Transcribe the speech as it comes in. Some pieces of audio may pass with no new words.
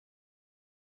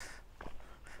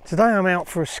Today I'm out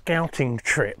for a scouting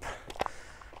trip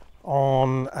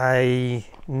on a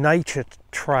nature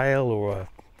trail or a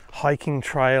hiking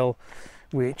trail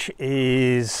which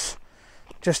is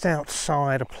just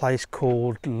outside a place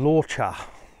called Lorcha.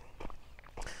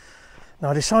 Now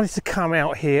I decided to come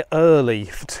out here early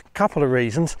for a couple of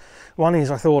reasons. One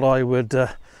is I thought I would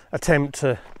attempt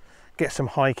to get some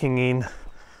hiking in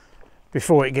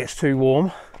before it gets too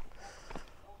warm.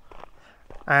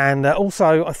 And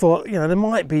also I thought, you know, there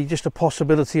might be just a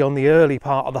possibility on the early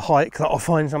part of the hike that I'll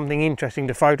find something interesting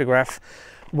to photograph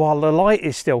while the light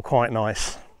is still quite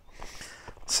nice.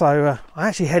 So I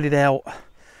actually headed out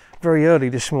very early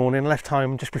this morning, left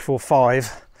home just before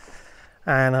 5,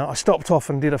 and I stopped off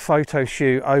and did a photo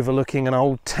shoot overlooking an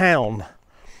old town.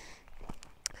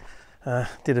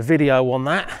 Did a video on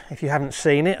that. If you haven't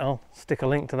seen it, I'll stick a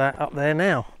link to that up there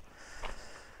now.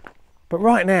 But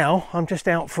right now I'm just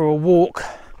out for a walk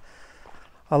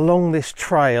along this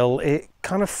trail. It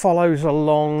kind of follows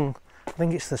along, I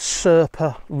think it's the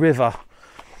Serpis River.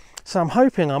 So I'm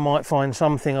hoping I might find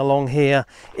something along here,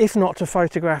 if not to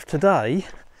photograph today,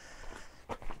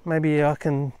 maybe I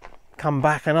can come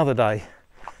back another day.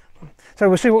 So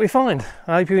we'll see what we find.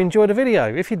 I hope you enjoyed the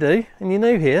video. If you do and you're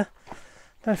new here,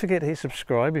 don't forget to hit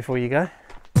subscribe before you go.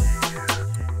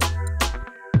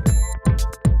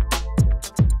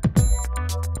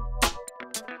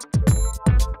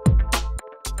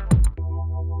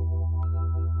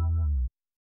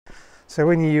 So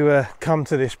when you come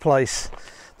to this place,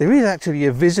 there is actually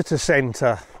a visitor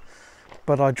centre,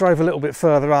 but I drove a little bit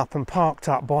further up and parked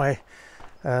up by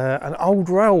an old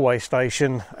railway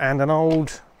station and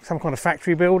some kind of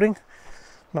factory building,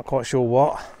 not quite sure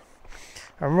what.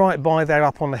 And right by there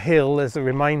up on the hill there's the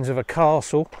remains of a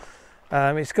castle.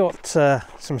 It's got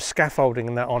some scaffolding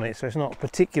and that on it, so it's not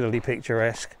particularly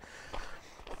picturesque.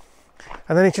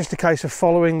 And then it's just a case of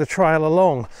following the trail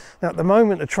along. Now at the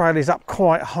moment the trail is up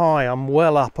quite high. I'm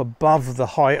well up above the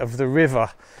height of the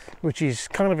river, which is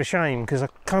kind of a shame because I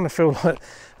kind of feel like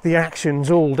the action's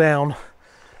all down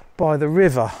by the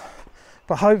river.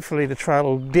 But hopefully the trail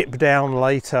will dip down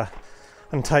later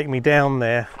and take me down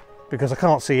there, because I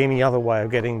can't see any other way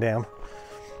of getting down.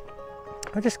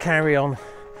 I'll just carry on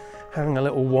having a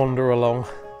little wander along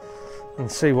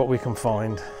and see what we can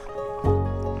find.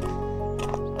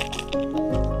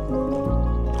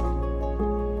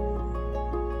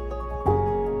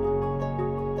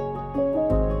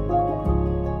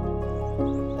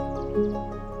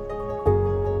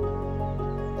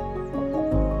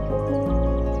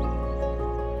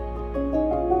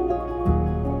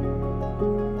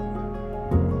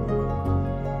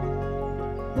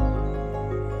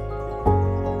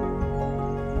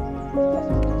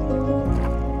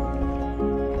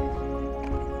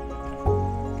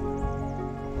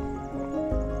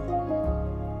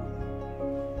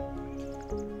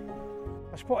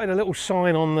 I spotted a little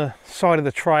sign on the side of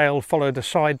the trail, followed the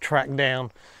side track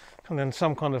down, and then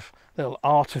some kind of little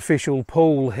artificial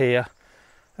pool here.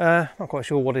 Not quite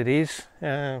sure what it is.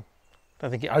 Don't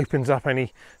think it opens up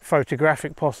any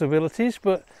photographic possibilities,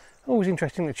 but always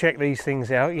interesting to check these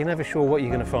things out. You're never sure what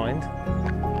you're going to find.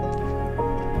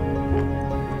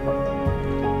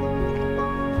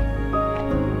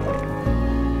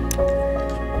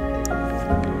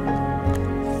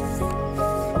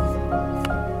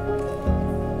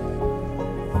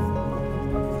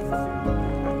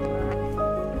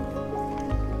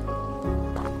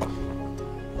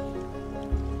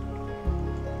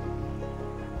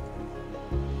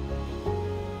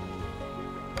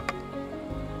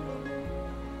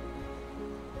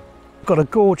 Got a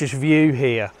gorgeous view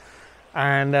here,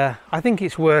 and I think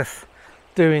it's worth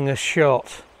doing a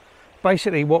shot.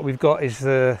 Basically what we've got is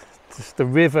the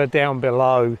river down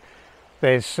below.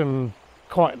 There's some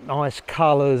quite nice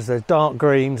colours, there's dark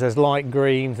greens, there's light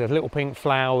greens, there's little pink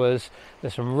flowers,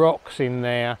 there's some rocks in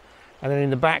there, and then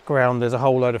in the background there's a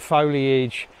whole load of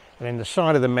foliage, and then the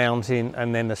side of the mountain,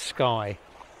 and then the sky.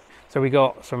 So we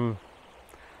got some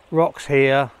rocks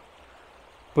here,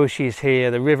 bushes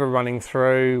here, the river running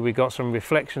through, we got some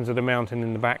reflections of the mountain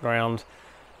in the background.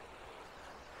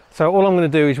 So all I'm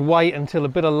going to do is wait until a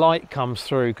bit of light comes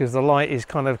through, because the light is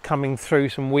kind of coming through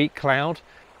some weak cloud.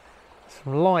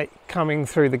 Some light coming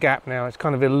through the gap now, it's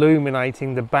kind of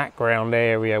illuminating the background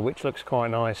area, which looks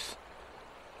quite nice.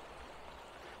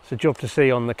 It's a job to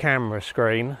see on the camera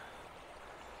screen,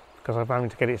 because I'm having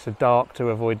to get it so dark to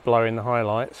avoid blowing the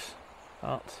highlights.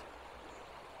 But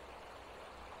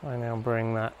I now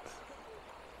bring that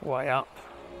way up,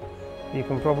 you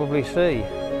can probably see.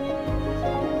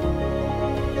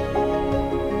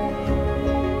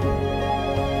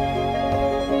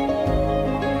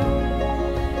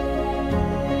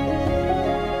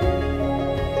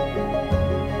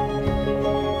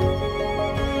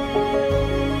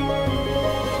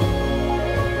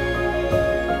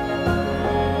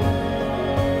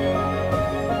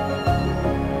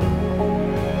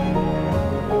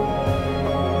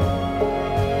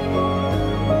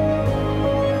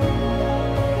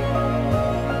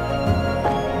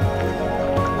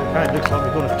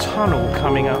 tunnel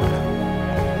coming up.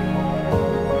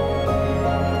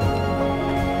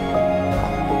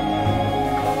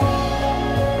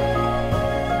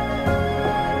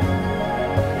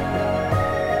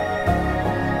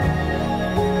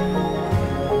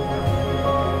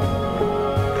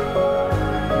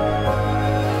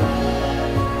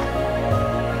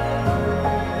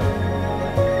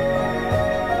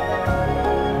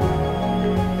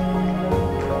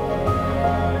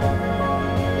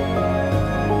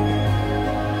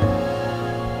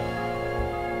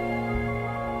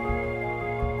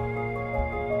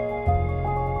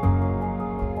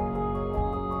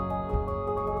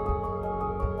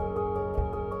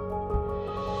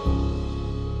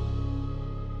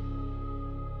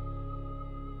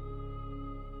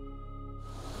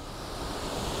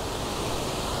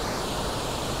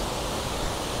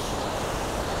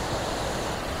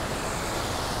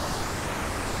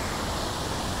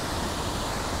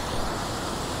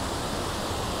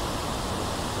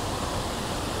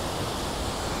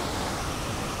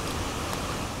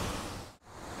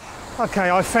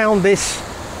 Okay, I found this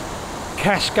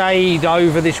cascade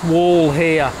over this wall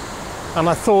here, and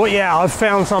I thought, yeah, I've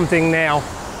found something now.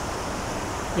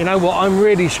 You know what, I'm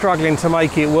really struggling to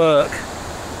make it work.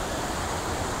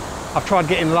 I've tried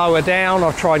getting lower down,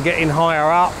 I've tried getting higher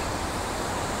up.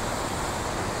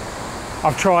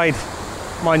 I've tried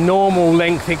my normal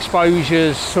length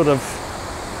exposures, sort of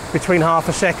between half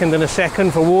a second and a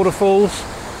second for waterfalls.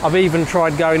 I've even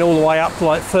tried going all the way up to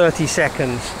like 30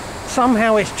 seconds.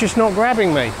 Somehow it's just not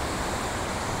grabbing me.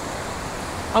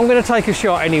 I'm going to take a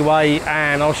shot anyway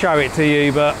and I'll show it to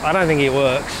you, but I don't think it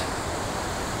works.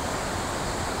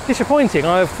 Disappointing.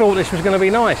 I thought this was going to be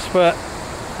nice, but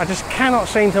I just cannot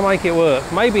seem to make it work.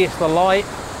 Maybe it's the light.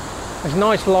 There's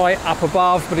nice light up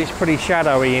above, but it's pretty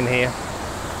shadowy in here.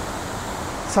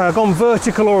 So I've gone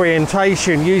vertical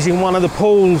orientation using one of the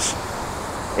pools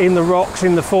in the rocks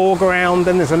in the foreground,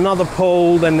 then there's another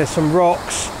pool, then there's some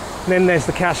rocks, then there's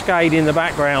the cascade in the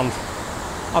background.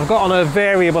 I've got on a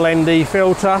variable ND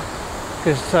filter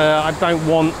because I don't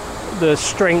want the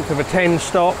strength of a 10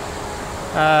 stop.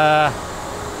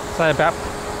 Say about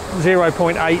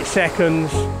 0.8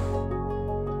 seconds.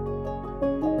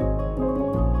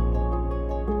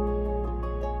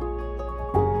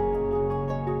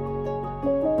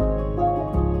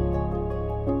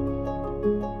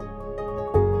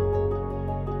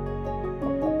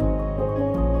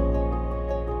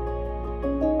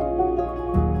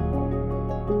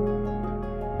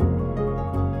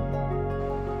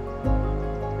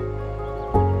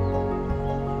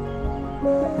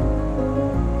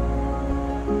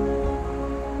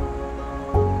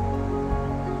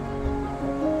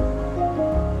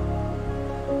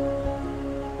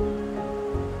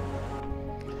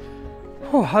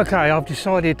 Oh, okay, I've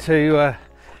decided to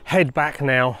head back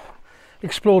now.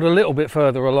 Explored a little bit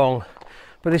further along,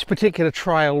 but this particular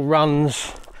trail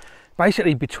runs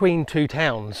basically between two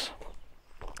towns.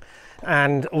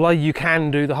 And although you can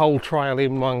do the whole trail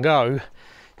in one go,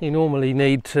 you normally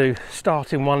need to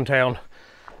start in one town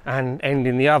and end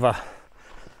in the other,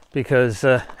 because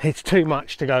it's too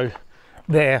much to go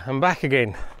there and back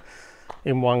again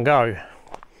in one go.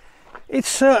 It's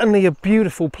certainly a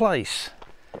beautiful place.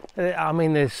 I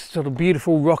mean, there's sort of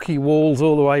beautiful rocky walls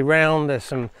all the way round. There's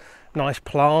some nice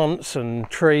plants and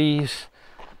trees.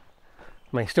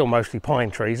 I mean, still mostly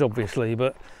pine trees, obviously,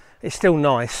 but it's still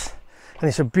nice. And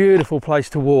it's a beautiful place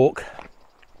to walk.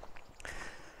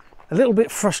 A little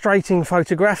bit frustrating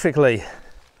photographically.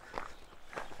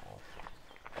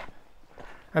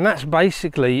 And that's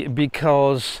basically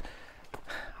because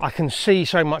I can see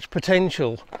so much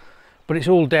potential, but it's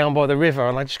all down by the river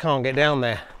and I just can't get down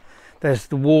there. There's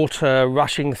the water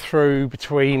rushing through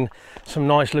between some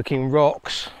nice looking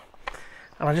rocks.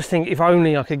 And I just think if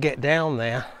only I could get down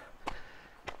there,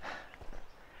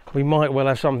 we might well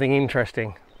have something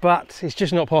interesting, but it's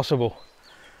just not possible.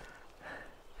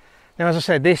 Now, as I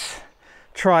said, this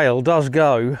trail does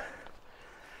go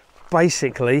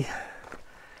basically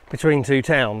between two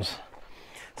towns.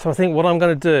 So I think what I'm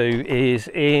going to do is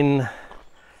in,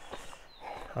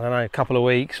 I don't know, a couple of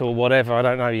weeks or whatever, I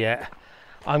don't know yet,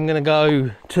 I'm going to go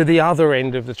to the other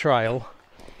end of the trail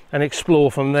and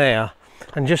explore from there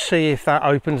and just see if that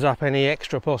opens up any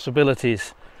extra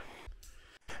possibilities.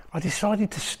 I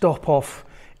decided to stop off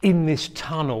in this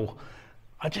tunnel.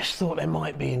 I just thought there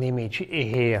might be an image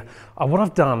here. What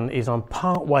I've done is I'm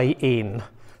part way in,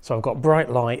 so I've got bright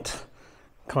light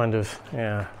kind of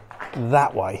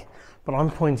that way, but I'm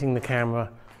pointing the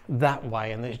camera that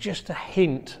way, and there's just a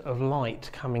hint of light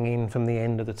coming in from the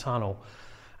end of the tunnel.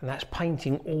 And that's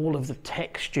painting all of the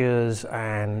textures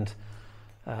and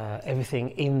everything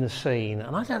in the scene,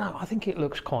 and I don't know, I think it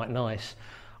looks quite nice.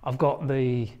 I've got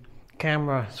the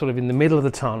camera sort of in the middle of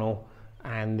the tunnel,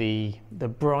 and the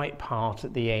bright part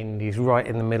at the end is right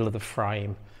in the middle of the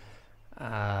frame.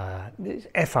 It's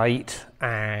f8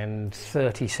 and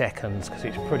 30 seconds because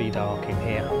it's pretty dark in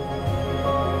here.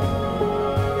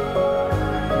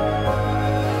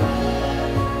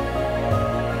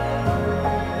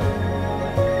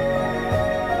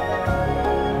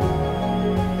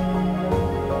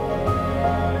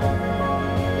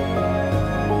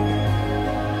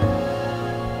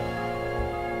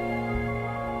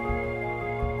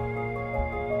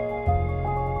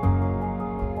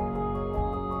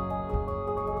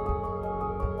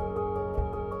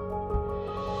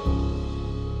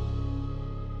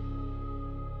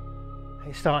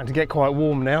 It's starting to get quite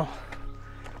warm now,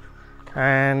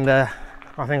 and I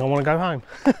think I want to go home.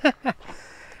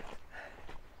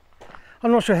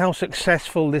 I'm not sure how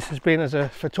successful this has been as a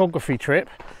photography trip,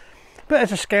 but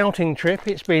as a scouting trip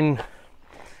it's been,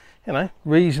 you know,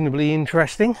 reasonably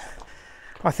interesting.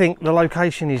 I think the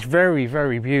location is very,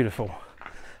 very beautiful,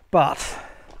 but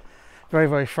very,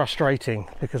 very frustrating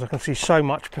because I can see so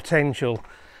much potential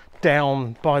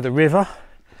down by the river,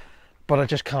 but I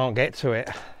just can't get to it.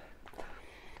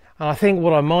 And I think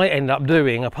what I might end up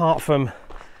doing, apart from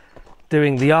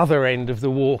doing the other end of the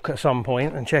walk at some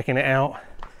point and checking it out,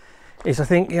 is I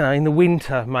think, you know, in the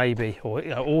winter maybe, or, you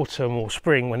know, autumn or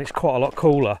spring when it's quite a lot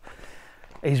cooler,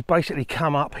 is basically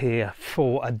come up here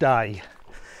for a day.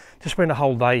 Just spend a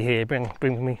whole day here, bring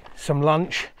me some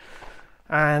lunch,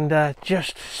 and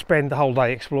just spend the whole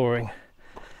day exploring.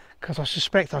 Because I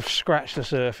suspect I've scratched the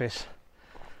surface.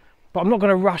 But I'm not going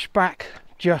to rush back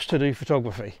just to do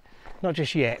photography. Not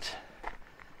just yet.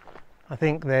 I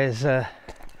think there's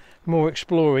more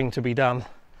exploring to be done.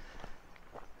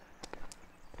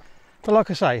 But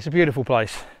like I say, it's a beautiful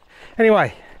place.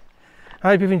 Anyway, I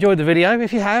hope you've enjoyed the video.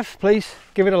 If you have, please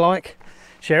give it a like,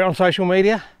 share it on social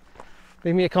media,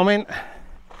 leave me a comment.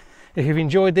 If you've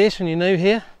enjoyed this and you're new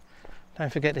here,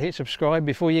 don't forget to hit subscribe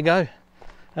before you go.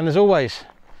 And as always,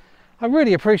 I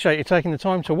really appreciate you taking the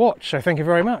time to watch, so thank you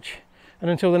very much. And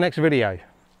until the next video,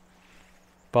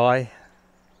 bye.